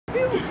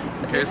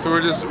Okay, so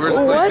we're just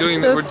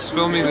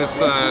filming this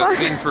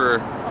scene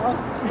for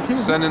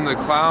Send in the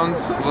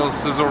Clowns, a little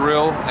sizzle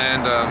reel,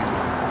 and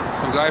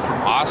some guy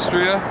from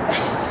Austria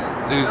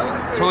who's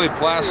totally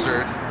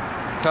plastered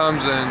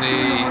comes and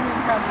he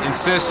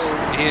insists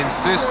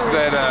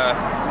that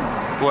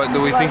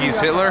that we think he's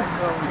Hitler,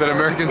 that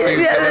Americans think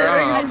he's Hitler.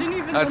 I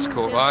don't know. That's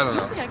cool. I don't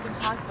know.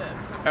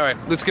 All right,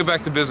 let's get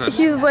back to business.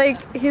 Wait.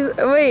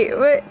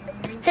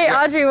 Hey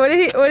Audrey, what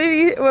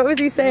was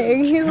he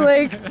saying? What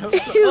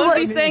was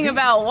he saying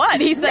about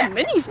what? He said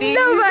many things.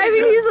 No, but I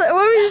mean,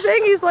 what was he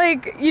saying? He's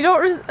like,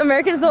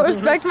 Americans don't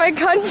respect my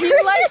country.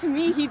 He liked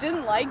me, he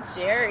didn't like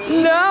Jerry. No. He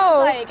was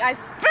like, I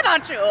spit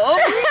at you.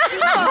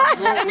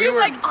 And he's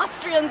like,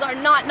 Austrians are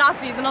not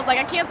Nazis. And I was like,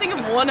 I can't think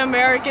of one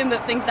American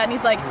that thinks that. And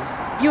he's like,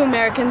 you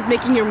Americans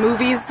making your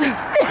movies.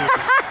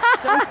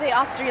 Don't say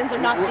Austrians are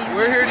Nazis.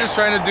 We're here just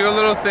trying to do a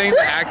little thing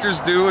that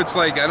actors do. It's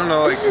like, I don't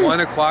know, like 1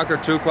 o'clock or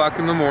 2 o'clock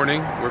in the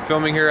morning. We're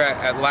filming here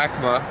at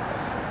LACMA,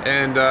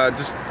 and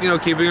just,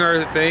 keeping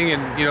our thing.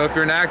 And, if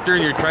you're an actor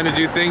and you're trying to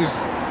do things,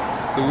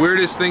 the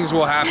weirdest things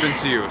will happen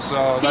to you.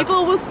 So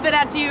people will spit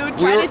at you,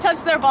 try to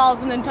touch their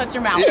balls, and then touch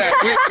your mouth. Yeah,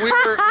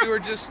 we were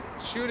just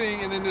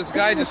shooting, and then this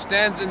guy just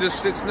stands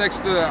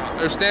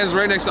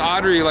right next to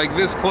Audrey, like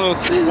this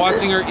close,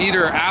 watching her eat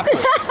her apple.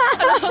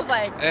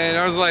 And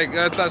I was like,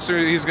 I thought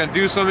he was gonna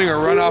do something or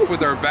run off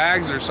with our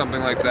bags or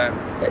something like that.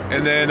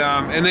 And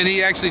then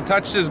he actually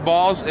touched his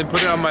balls and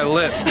put it on my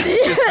lip,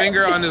 his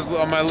finger on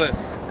my lip.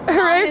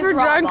 Hooray for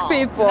drunk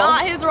people.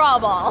 Not his raw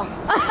ball.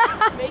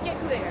 Make it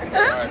clear.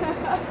 All right.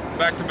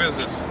 Back to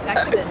business.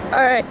 Back to business.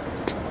 All right.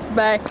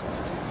 Bye.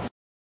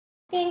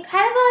 The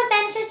Incredible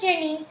Adventure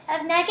Journeys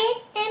of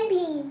Nugget and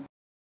Bean.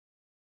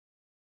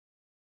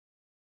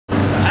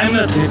 I'm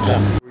not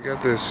Hitler. We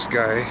got this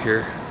guy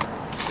here.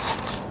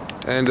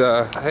 And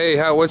hey,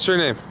 what's your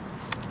name?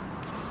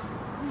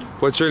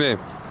 What's your name?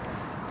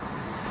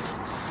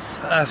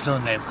 I have no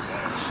name.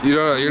 You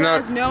don't know, you're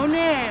not... There's no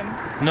name.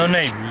 No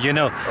name,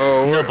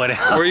 Oh, nobody.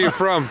 Where are you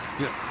from?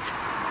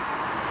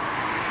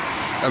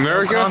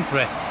 America? No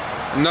country.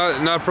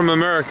 Not from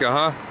America,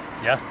 huh?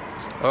 Yeah.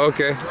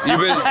 Okay. You've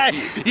been...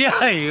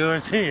 Yeah, you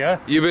see, yeah.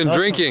 You've been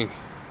drinking?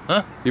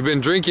 Huh? You've been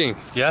drinking?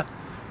 Yeah.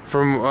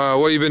 From,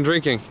 what you been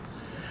drinking?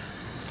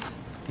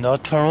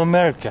 Not from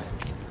America.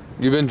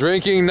 You've been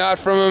drinking not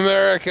from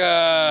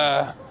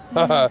America.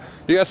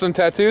 You got some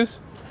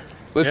tattoos?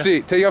 Let's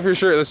see. Take off your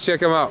shirt. Let's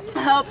check him out.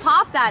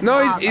 Pop that.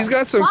 No, he's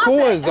got some cool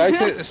ones.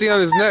 I see on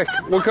his neck.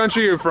 What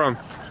country are you from?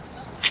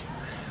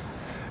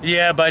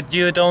 Yeah, but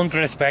you don't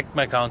respect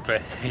my country,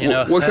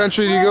 What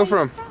country do you go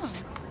from?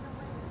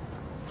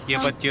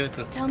 Yeah, but you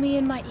do. Tell me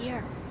in my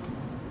ear.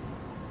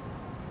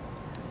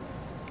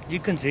 You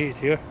can see it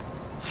here.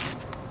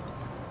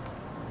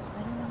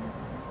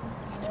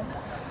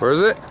 Where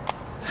is it?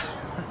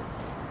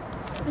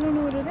 I don't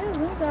know what it is.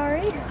 I'm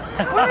sorry.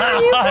 Where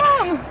are you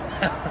from?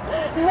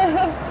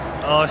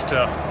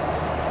 Austria.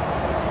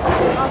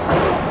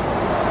 Austria.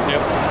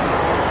 Yep.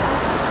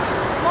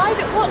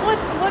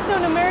 What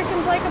don't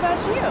Americans like about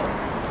you?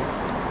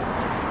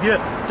 Yeah,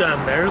 the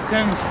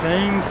Americans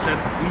think that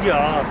we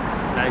are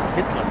like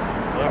Hitler.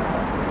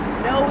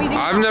 No, we do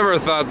not. I've never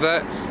thought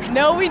that.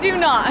 No, we do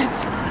not.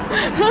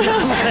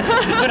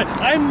 But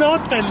I'm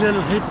not a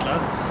little Hitler.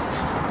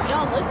 You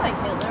don't look like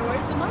Hitler.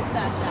 Where's the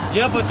mustache at?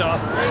 Yeah, but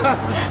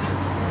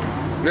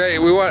Hey,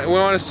 we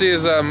want to see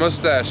his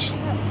mustache,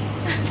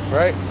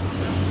 right?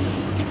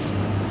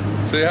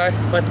 Say hi.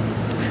 But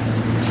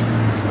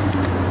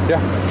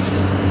yeah.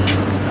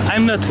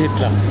 I'm not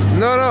Hitler.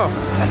 No,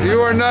 you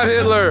are not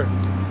Hitler.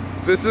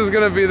 This is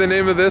gonna be the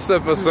name of this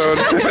episode.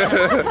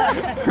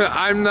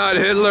 I'm not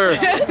Hitler.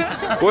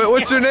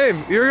 What's your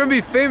name? You're gonna be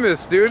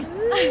famous, dude.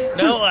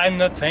 No, I'm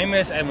not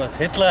famous. I'm not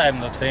Hitler. I'm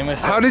not famous.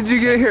 How did you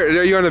get here?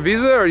 Are you on a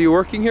visa? Are you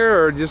working here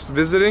or just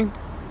visiting?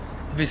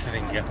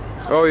 Visiting, yeah.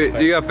 Oh,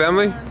 you got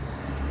family?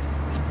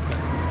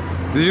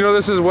 Did you know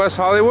this is West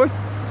Hollywood?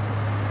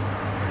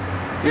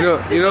 You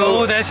know.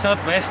 No, that's not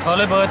West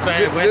Hollywood,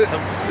 but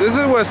This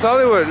is West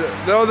Hollywood.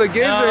 All the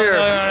gays are here. No,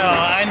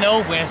 I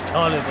know West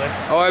Hollywood.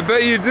 Oh, I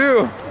bet you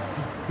do.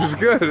 It's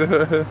good.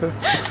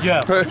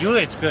 Yeah, for you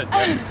it's good.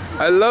 Yeah.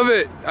 I love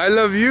it. I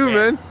love you,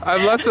 man. I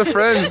have lots of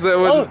friends that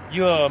would... Oh,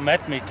 you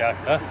met me there,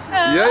 huh?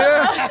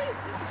 Yeah.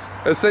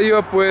 I set you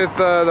up with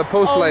the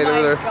post light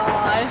over there. Oh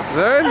my gosh.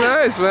 Very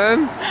nice,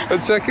 man. Go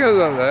check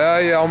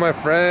out. Yeah, all my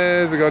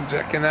friends go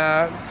checking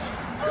out.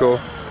 Cool.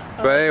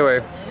 But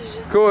anyway,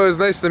 cool. It was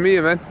nice to meet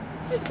you, man.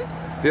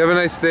 You have a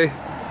nice day.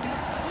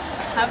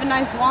 Have a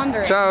nice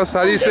wander. Ciao.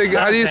 How do you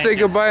say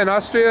goodbye in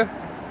Austria?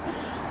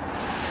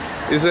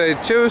 You say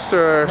tschüss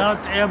or?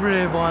 Not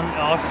everyone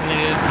Austrian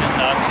is a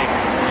Nazi.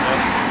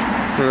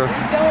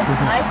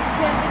 I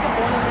can't think of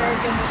one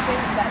American who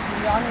thinks that, to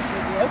be honest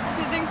with you.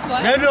 He thinks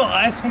what? No,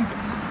 I think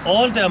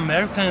all the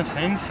Americans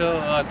think so.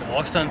 The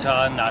Austrians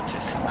are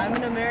Nazis. I'm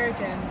an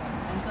American.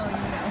 I'm telling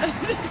you now.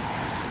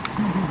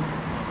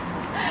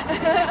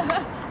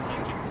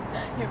 Thank you.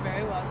 You're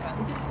very welcome.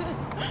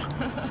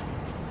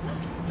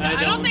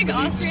 I don't think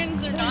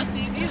Austrians are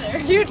Nazis either.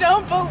 You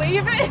don't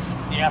believe it?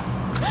 Yeah.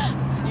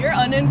 You You're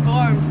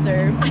uninformed,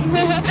 sir.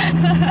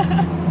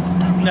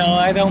 No,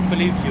 I don't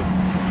believe you.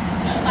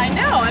 I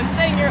know, I'm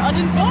saying you're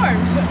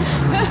uninformed.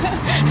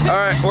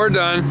 Alright, we're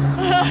done.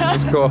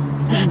 That's cool.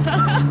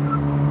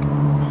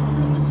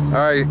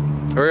 Alright,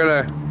 we're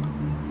gonna...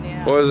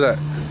 Yeah. What was that?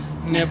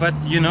 Yeah, but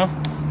you know,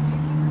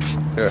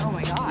 Here. Oh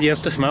my god. you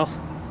have to smell.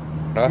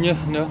 Huh? Yeah,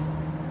 no.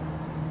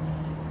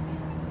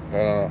 I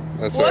don't know.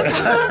 That's What right. the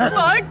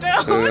fuck, dude?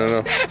 I don't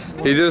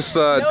know. He just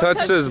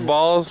touched his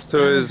balls to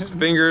his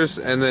fingers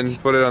and then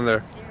put it on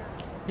there.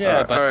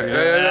 Yeah, but alright.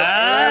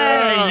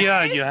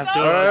 yeah, you have to.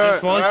 Alright,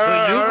 This one to you.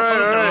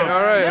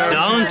 alright.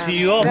 Down to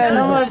you.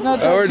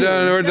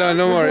 We're done,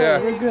 no more, yeah.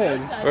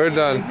 We're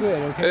done.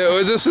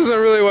 This isn't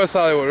really West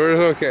Hollywood,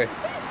 we're okay.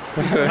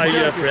 Are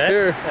you afraid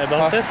Here.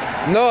 about it?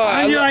 No,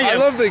 I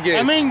love the game.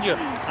 I mean,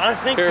 I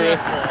think Here, we're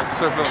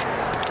surf up.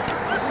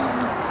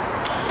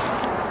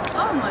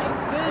 Oh my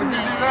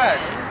goodness. do that?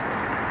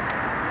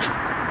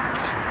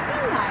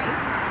 Very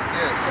nice.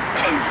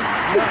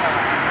 Yes.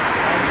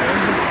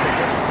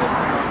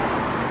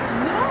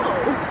 No.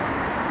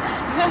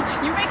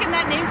 You're making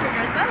that name for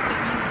yourself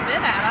if you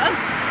spit at us.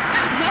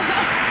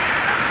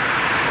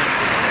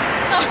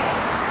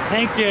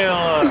 Thank you.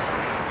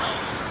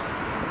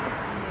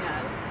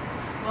 Yes.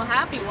 Well,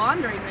 happy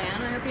wandering,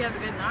 man. I hope you have a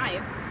good night.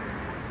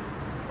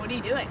 What are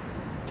you doing?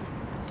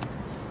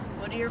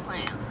 What are your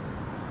plans?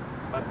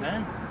 But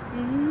man,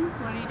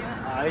 What are you doing?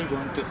 I'm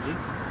going to sleep.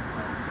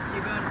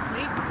 You're going to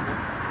sleep?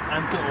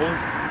 I'm too old.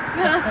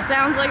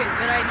 Sounds like a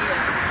good idea.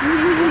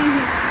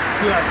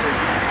 You are too.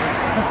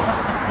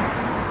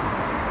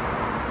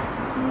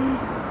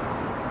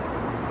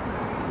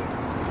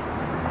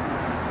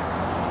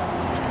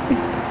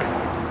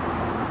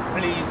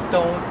 Please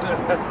don't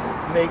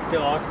make the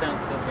Austin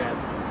so bad.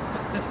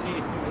 See,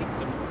 make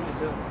the movie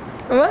so.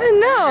 What?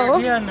 No.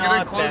 We are Get a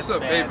not close that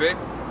up, hey, bad. babe.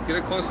 Get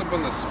a close up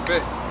on the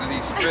spit that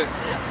he spit.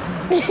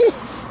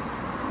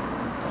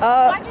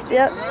 Why did you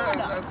Yep. spit at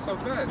us? That's so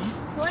bad.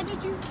 Why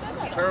did you spit at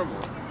us? Terrible.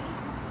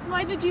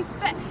 Why did you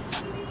spit?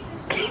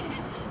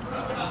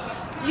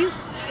 You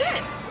spit.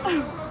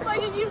 Why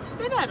did you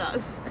spit at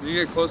us? Did you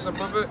get a close up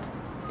of it?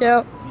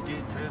 Yep. We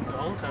did the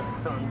altar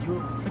on you.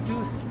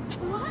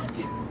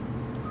 What?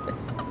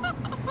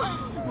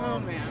 Oh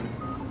man.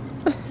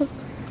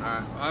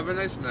 Alright, well, have a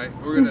nice night.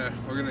 We're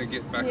gonna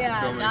get back to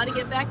Yeah, filming. gotta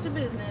get back to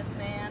business,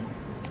 man.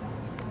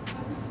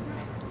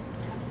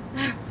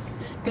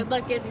 Good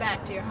luck getting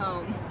back to your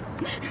home.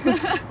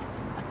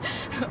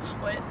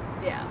 What?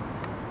 Yeah.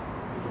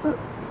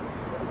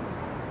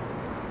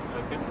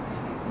 Okay.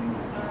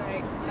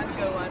 Alright, have a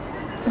good one.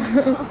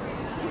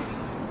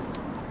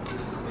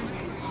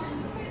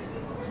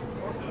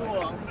 We're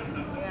cool.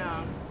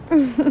 Yeah.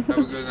 Have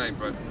a good night,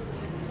 bud.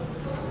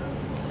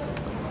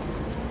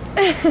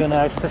 So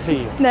nice to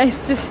see you.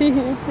 Nice to see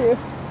you too.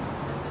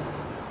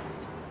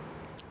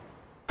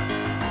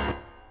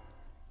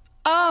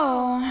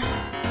 Oh,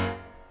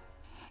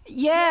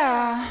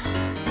 yeah.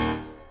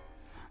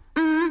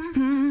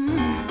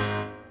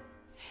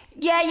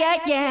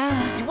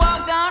 Yeah. You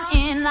walked on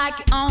in like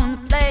you own the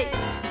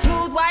place.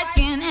 Smooth white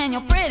skin and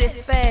your pretty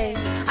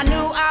face. I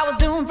knew I was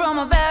doomed from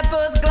a very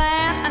first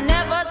glance. I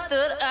never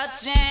stood a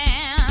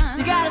chance.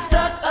 You got a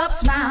stuck up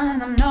smile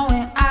and them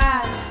knowing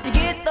eyes. You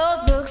get those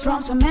looks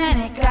from so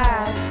many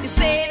guys. You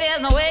say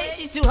there's no way,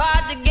 she's too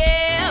hard to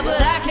get,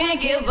 but I can't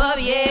give up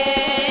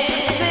yet.